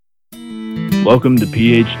Welcome to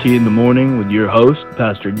PHT in the Morning with your host,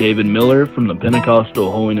 Pastor David Miller from the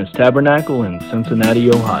Pentecostal Holiness Tabernacle in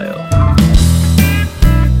Cincinnati, Ohio.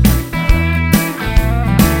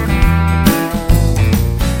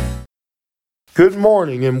 Good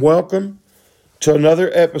morning and welcome to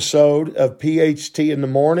another episode of PHT in the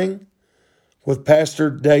Morning with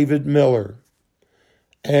Pastor David Miller.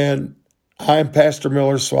 And I'm Pastor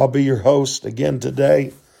Miller, so I'll be your host again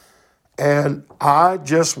today. And I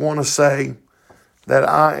just want to say that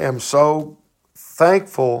I am so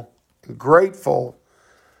thankful and grateful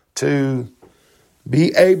to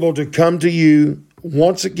be able to come to you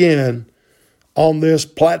once again on this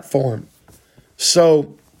platform.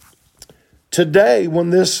 So today,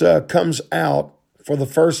 when this comes out for the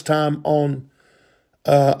first time on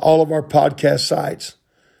all of our podcast sites,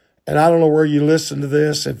 and I don't know where you listen to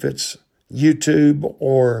this, if it's YouTube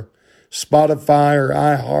or Spotify or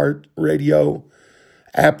iHeartRadio,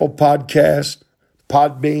 Apple Podcast,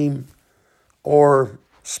 Podbean, or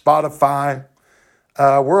Spotify.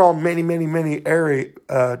 We're on many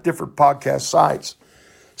different podcast sites.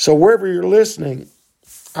 So wherever you're listening,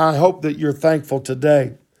 I hope that you're thankful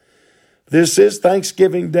today. This is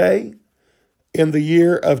Thanksgiving Day in the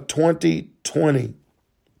year of 2020.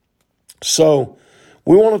 So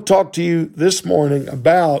we want to talk to you this morning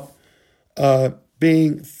about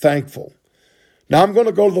being thankful. Now, I'm going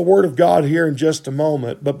to go to the Word of God here in just a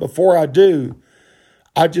moment, but before I do,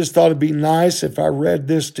 I just thought it'd be nice if I read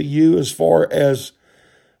this to you as far as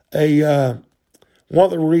one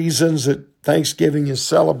of the reasons that Thanksgiving is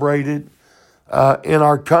celebrated in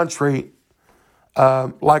our country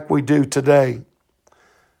like we do today.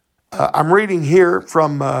 I'm reading here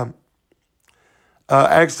from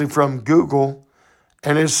from Google,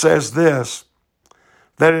 and it says this,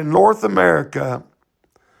 that in North America,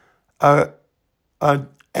 an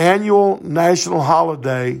annual national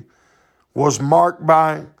holiday was marked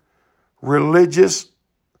by religious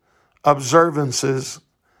observances,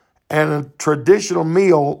 and a traditional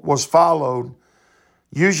meal was followed,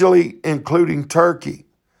 usually including turkey.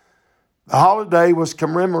 The holiday was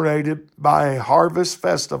commemorated by a harvest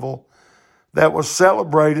festival that was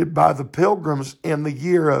celebrated by the Pilgrims in the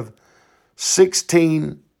year of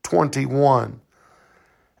 1621.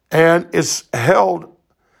 And it's held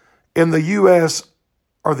in the U.S.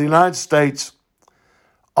 or the United States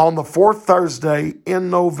on the fourth Thursday in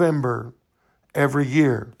November every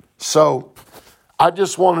year. So I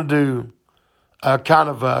just wanted to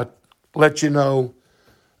let you know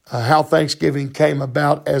how Thanksgiving came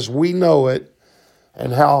about as we know it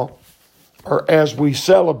and as we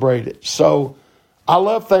celebrate it. So I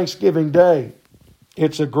love Thanksgiving Day.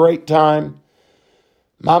 It's a great time.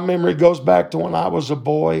 My memory goes back to when I was a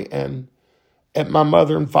boy and at my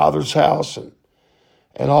mother and father's house and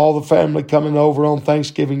all the family coming over on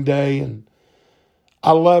Thanksgiving Day. And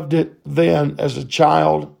I loved it then as a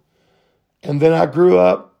child. And then I grew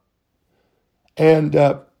up and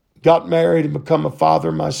got married and become a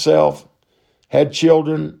father myself, had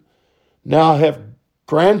children. Now I have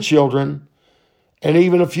grandchildren and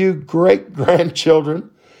even a few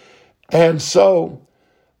great-grandchildren. And so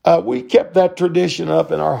we kept that tradition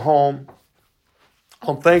up in our home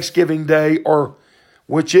on Thanksgiving Day,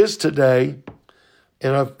 which is today.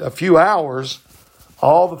 In a few hours,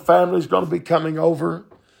 all the family's going to be coming over,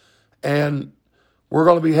 and we're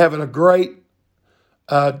going to be having a great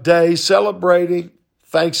day celebrating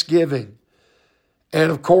Thanksgiving. And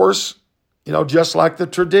of course, just like the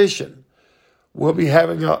tradition, we'll be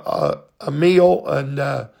having a meal, and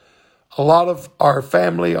a lot of our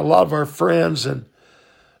family, a lot of our friends, and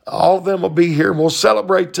all of them will be here. We'll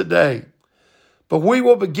celebrate today. But we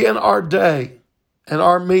will begin our day and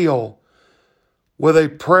our meal with a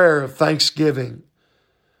prayer of thanksgiving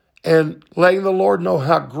and letting the Lord know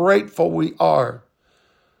how grateful we are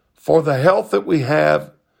for the health that we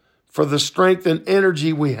have, for the strength and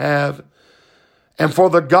energy we have, and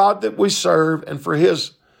for the God that we serve, and for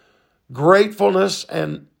His gratefulness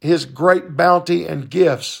and His great bounty and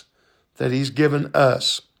gifts that He's given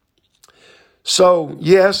us. So,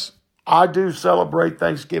 yes, I do celebrate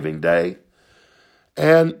Thanksgiving Day,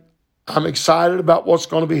 and I'm excited about what's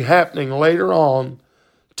going to be happening later on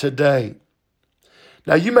today.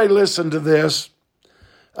 Now, you may listen to this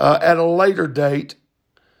at a later date.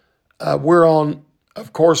 We're on,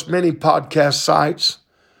 of course, many podcast sites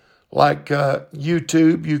like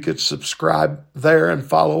YouTube. You could subscribe there and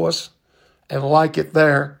follow us and like it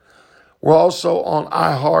there. We're also on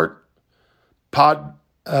iHeart,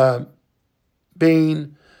 Podbean.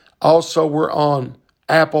 Also, we're on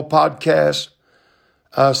Apple Podcasts,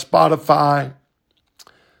 Spotify.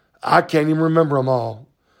 I can't even remember them all.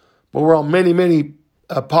 But we're on many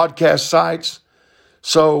podcast sites.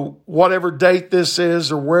 So whatever date this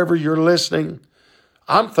is or wherever you're listening,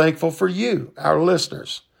 I'm thankful for you, our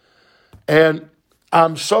listeners. And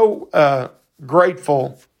I'm so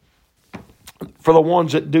grateful for the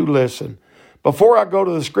ones that do listen. Before I go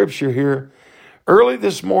to the scripture here, early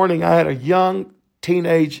this morning I had a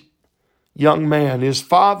teenage young man. His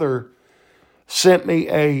father sent me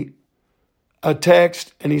a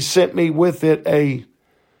text, and he sent me with it a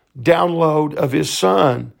download of his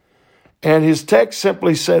son. And his text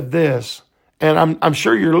simply said this, and I'm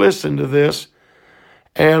sure you're listening to this,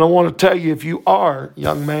 and I want to tell you, if you are,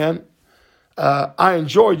 young man, I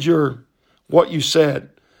enjoyed what you said.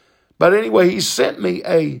 But anyway, he sent me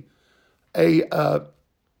a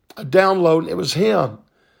download, and it was him.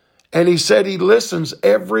 And he said he listens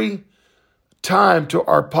every time to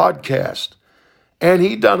our podcast. And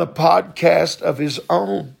he done a podcast of his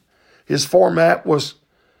own. His format was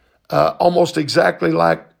almost exactly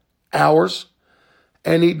like ours.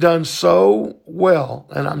 And he done so well.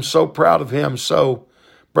 And I'm so proud of him. So,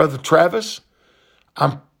 Brother Travis,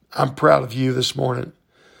 I'm proud of you this morning.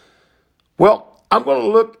 Well, I'm going to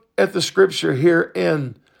look at the scripture here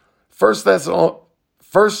in 1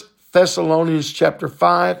 Thessalonians chapter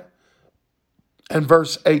 5 and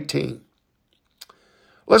verse 18.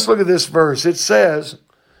 Let's look at this verse. It says,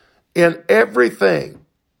 "In everything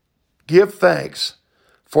give thanks,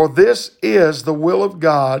 for this is the will of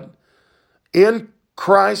God in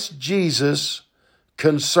Christ Jesus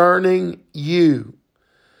concerning you."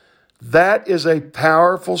 That is a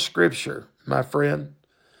powerful scripture, my friend.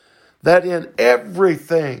 That in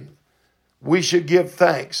everything we should give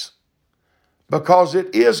thanks, because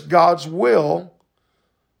it is God's will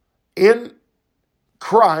in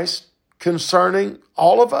Christ concerning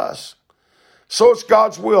all of us. So it's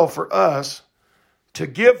God's will for us to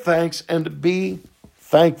give thanks and to be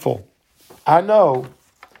thankful. I know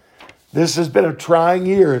this has been a trying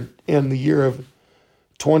year in the year of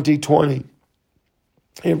 2020.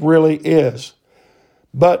 It really is.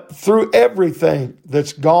 But through everything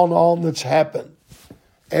that's gone on, that's happened,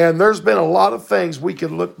 and there's been a lot of things we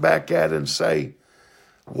could look back at and say,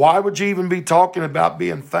 why would you even be talking about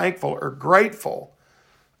being thankful or grateful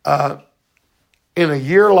in a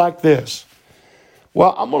year like this?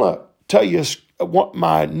 Well, I'm going to tell you what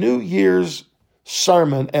my New Year's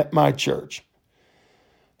sermon at my church.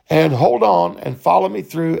 And hold on and follow me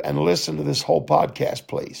through and listen to this whole podcast,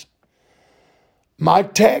 please. My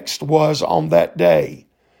text was on that day,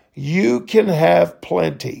 you can have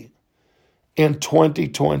plenty in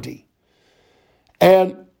 2020.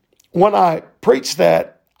 And when I preached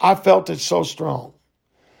that, I felt it so strong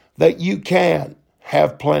that you can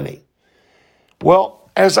have plenty.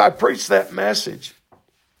 Well, as I preached that message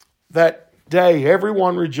that day,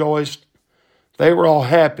 everyone rejoiced. They were all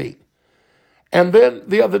happy. And then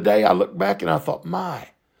the other day I looked back and I thought,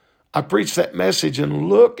 I preached that message and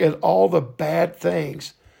look at all the bad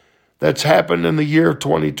things that's happened in the year of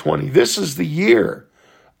 2020. This is the year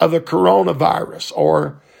of the coronavirus,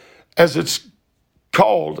 or as it's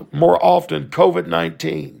called more often,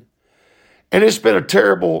 COVID-19. And it's been a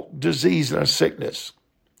terrible disease and a sickness.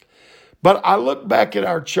 But I look back at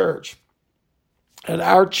our church, and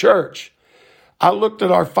I looked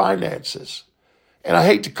at our finances, and I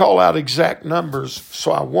hate to call out exact numbers,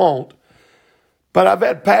 so I won't. But I've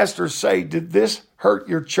had pastors say, did this hurt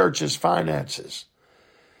your church's finances?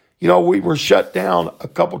 You know, we were shut down a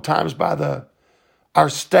couple times by our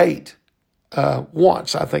state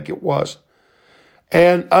once, I think it was,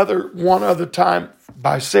 and one other time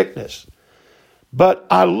by sickness. But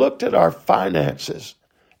I looked at our finances,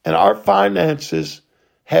 and our finances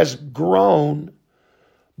has grown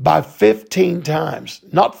by 15 times,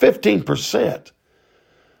 not 15%.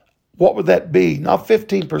 What would that be? Not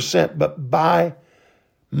 15%, but by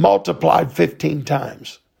multiplied 15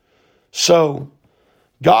 times. So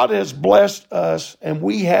God has blessed us, and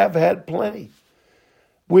we have had plenty.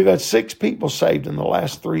 We've had 6 people saved in the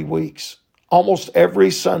last 3 weeks. Almost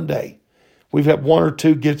every Sunday, we've had 1 or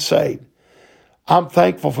 2 get saved. I'm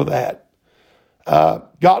thankful for that.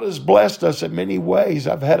 God has blessed us in many ways.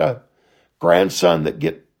 I've had a grandson that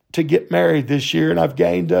get married this year, and I've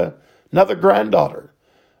gained another granddaughter.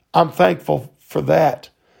 I'm thankful for that.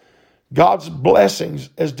 God's blessings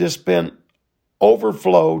has just been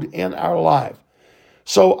overflowed in our life.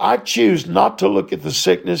 So I choose not to look at the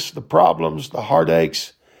sickness, the problems, the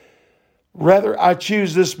heartaches. Rather, I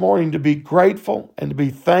choose this morning to be grateful and to be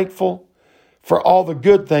thankful for all the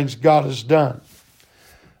good things God has done.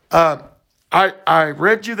 I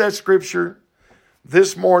read you that scripture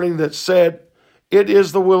this morning that said, it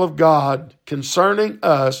is the will of God concerning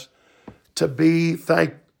us to be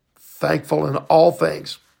thankful in all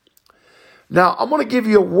things. Now, I'm going to give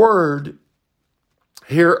you a word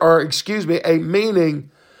here, a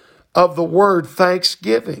meaning of the word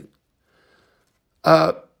thanksgiving.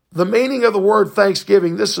 The meaning of the word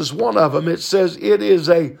thanksgiving, this is one of them. It says it is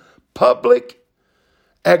a public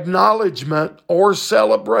acknowledgement or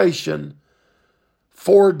celebration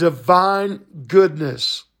for divine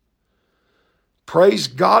goodness. Praise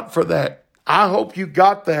God for that. I hope you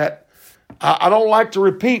got that. I don't like to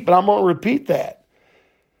repeat, but I'm going to repeat that.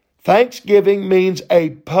 Thanksgiving means a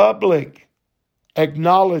public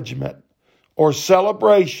acknowledgement or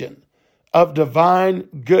celebration of divine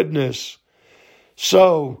goodness.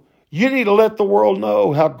 So you need to let the world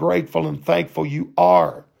know how grateful and thankful you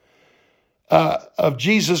are of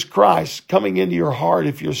Jesus Christ coming into your heart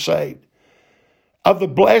if you're saved, of the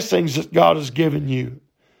blessings that God has given you,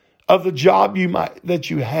 of the job that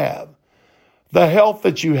you have, the health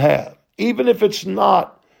that you have, even if it's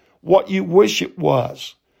not what you wish it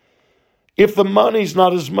was. If the money's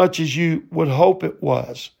not as much as you would hope it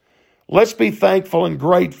was, let's be thankful and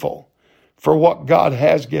grateful for what God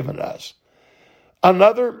has given us.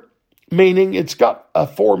 Another meaning, it's got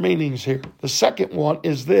 4 meanings here. The second one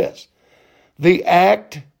is this: the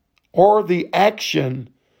act or the action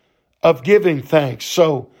of giving thanks.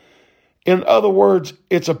 So, in other words,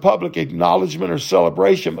 it's a public acknowledgement or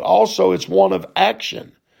celebration, but also it's one of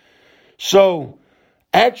action. So,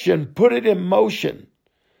 action, put it in motion.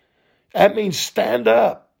 That means stand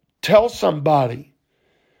up, tell somebody.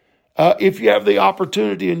 If you have the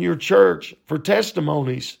opportunity in your church for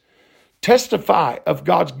testimonies, testify of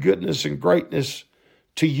God's goodness and greatness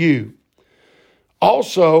to you.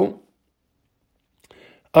 Also,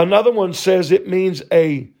 another one says it means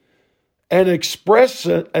an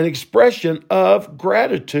expression of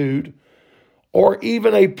gratitude or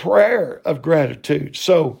even a prayer of gratitude.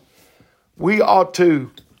 So we ought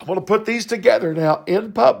to, I want to put these together now,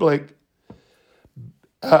 in public,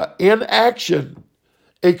 in action,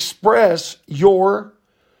 express your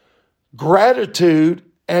gratitude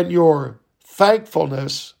and your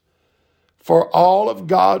thankfulness for all of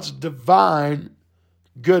God's divine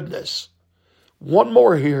goodness. One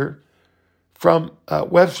more here from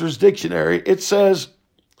Webster's Dictionary. It says,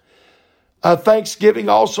 thanksgiving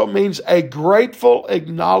also means a grateful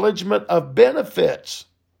acknowledgement of benefits,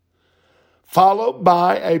 followed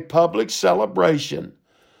by a public celebration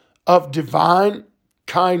of divine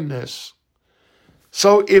kindness.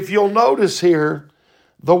 So if you'll notice here,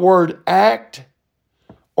 the word act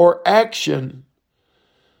or action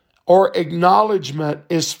or acknowledgement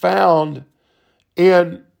is found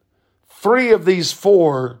in 3 of these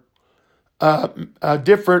 4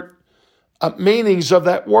 different meanings of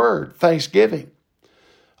that word, thanksgiving.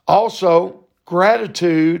 Also,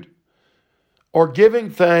 gratitude or giving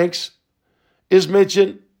thanks is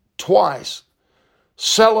mentioned twice.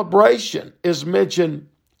 Celebration is mentioned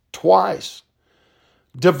twice.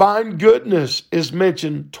 Divine goodness is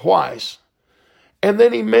mentioned twice. And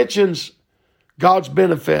then he mentions God's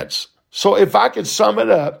benefits. So if I could sum it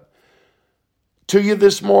up to you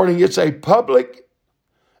this morning, it's a public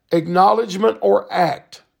acknowledgement or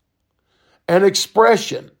act, an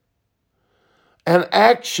expression, an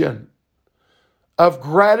action of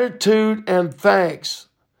gratitude and thanks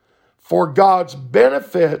for God's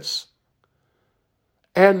benefits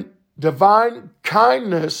and divine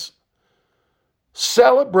kindness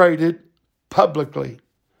celebrated publicly.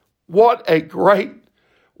 What a great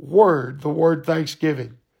word, the word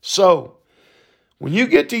thanksgiving. So, when you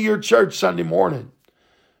get to your church Sunday morning,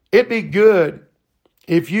 it'd be good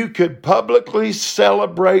if you could publicly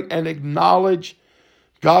celebrate and acknowledge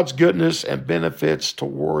God's goodness and benefits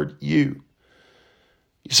toward you.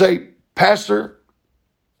 You say, Pastor,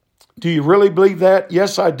 do you really believe that?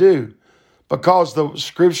 Yes, I do. Because the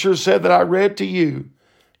scripture said that I read to you,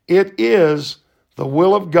 it is the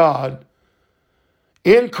will of God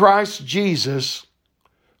in Christ Jesus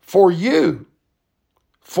for you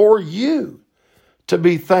to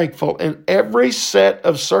be thankful in every set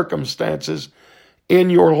of circumstances in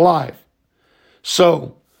your life.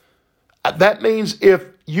 So that means if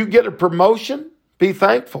you get a promotion, be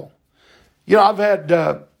thankful. You know, I've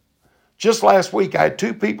had, just last week, I had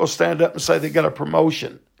 2 people stand up and say they got a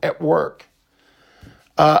promotion at work.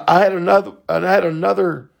 I had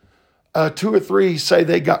another 2 or 3 say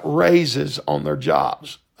they got raises on their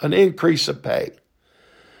jobs, an increase of pay.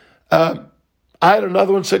 I had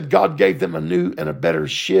another one said God gave them a new and a better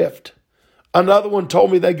shift. Another one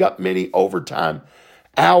told me they got many overtime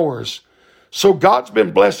hours. So God's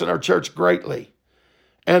been blessing our church greatly.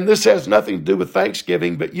 And this has nothing to do with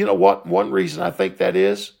Thanksgiving, but you know what? One reason I think that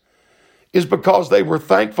is is because they were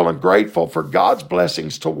thankful and grateful for God's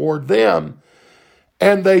blessings toward them.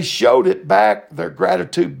 And they showed it back, their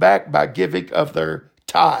gratitude back, by giving of their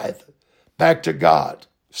tithe back to God.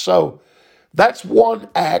 So that's one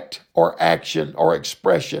act or action or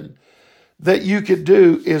expression that you could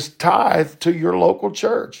do, is tithe to your local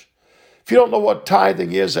church. If you don't know what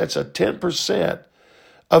tithing is, that's a 10%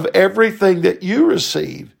 of everything that you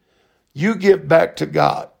receive, you give back to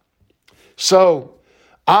God. So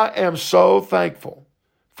I am so thankful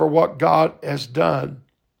for what God has done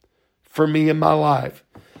for me in my life.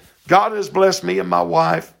 God has blessed me and my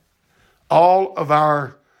wife all of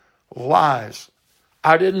our lives.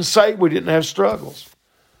 I didn't say we didn't have struggles,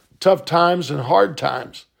 tough times and hard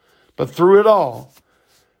times, but through it all,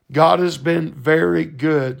 God has been very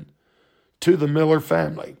good to the Miller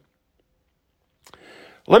family.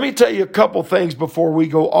 Let me tell you a couple things before we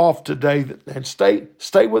go off today, and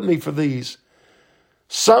stay with me for these.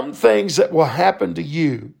 Some things that will happen to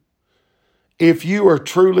you if you are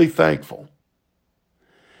truly thankful.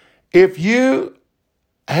 If you're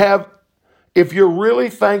really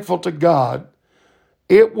thankful to God,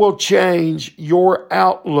 it will change your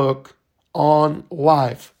outlook on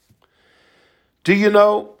life. Do you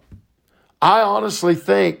know, I honestly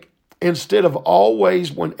think instead of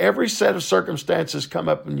always, when every set of circumstances come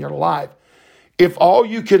up in your life, if all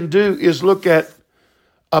you can do is look at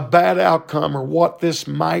a bad outcome or what this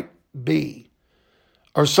might be,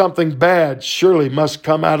 or something bad surely must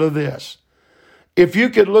come out of this. If you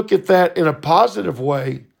could look at that in a positive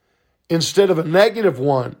way instead of a negative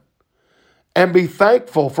one and be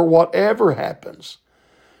thankful for whatever happens,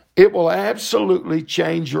 it will absolutely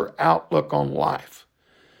change your outlook on life.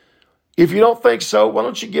 If you don't think so, why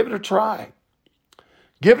don't you give it a try?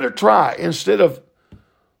 Give it a try instead of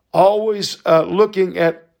always looking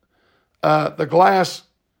at the glass,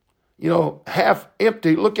 half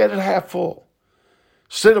empty. Look at it half full.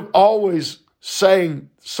 Instead of always saying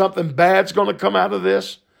something bad's going to come out of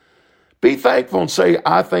this, be thankful and say,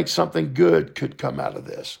 I think something good could come out of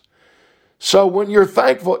this. So when you're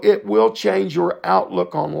thankful, it will change your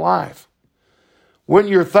outlook on life. When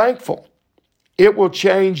you're thankful, it will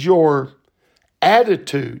change your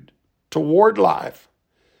attitude toward life,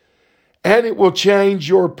 and it will change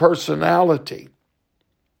your personality.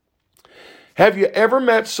 Have you ever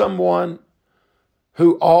met someone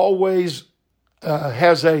who always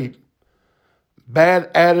has a bad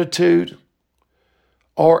attitude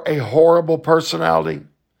or a horrible personality?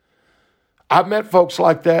 I've met folks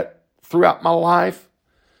like that throughout my life,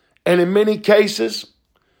 and in many cases,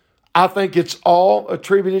 I think it's all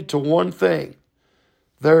attributed to one thing.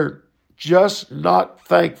 They're just not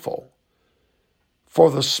thankful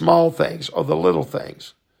for the small things or the little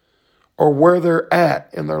things or where they're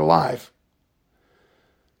at in their life.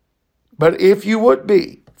 But if you would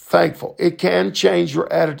be thankful, it can change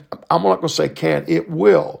your attitude. I'm not going to say can, it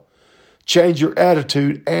will change your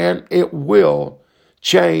attitude, and it will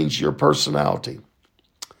change your personality.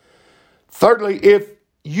 Thirdly, if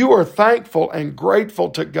you are thankful and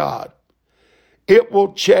grateful to God, it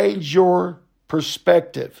will change your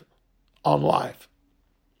perspective on life.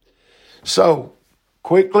 So,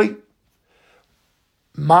 quickly,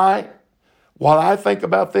 what I think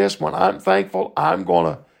about this, when I'm thankful, I'm going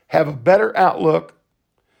to have a better outlook,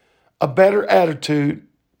 a better attitude,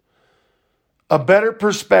 a better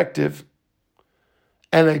perspective,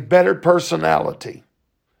 and a better personality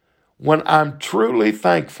when I'm truly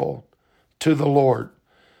thankful to the Lord.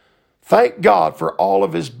 Thank God for all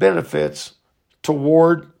of His benefits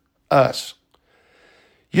toward us.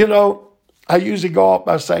 I usually go off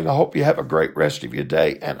by saying, I hope you have a great rest of your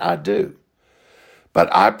day, and I do.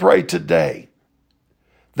 But I pray today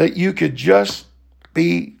that you could just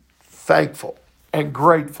be thankful and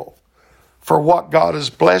grateful for what God has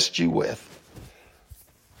blessed you with.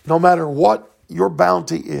 No matter what your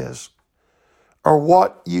bounty is or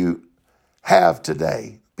what you have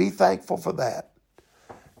today, be thankful for that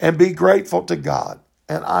and be grateful to God.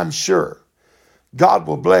 And I'm sure God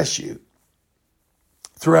will bless you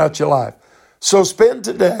throughout your life. So spend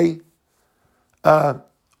today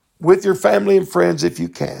with your family and friends if you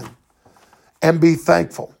can, and be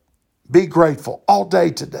thankful. Be grateful all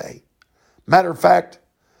day today. Matter of fact,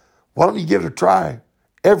 why don't you give it a try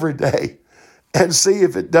every day and see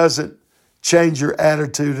if it doesn't change your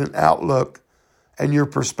attitude and outlook and your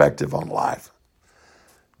perspective on life.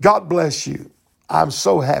 God bless you. I'm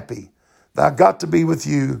so happy that I got to be with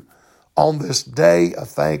you on this day of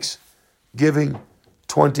Thanksgiving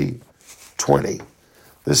 2020.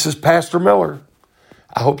 This is Pastor Miller.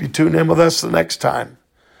 I hope you tune in with us the next time.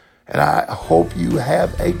 And I hope you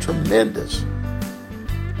have a tremendous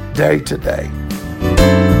day today.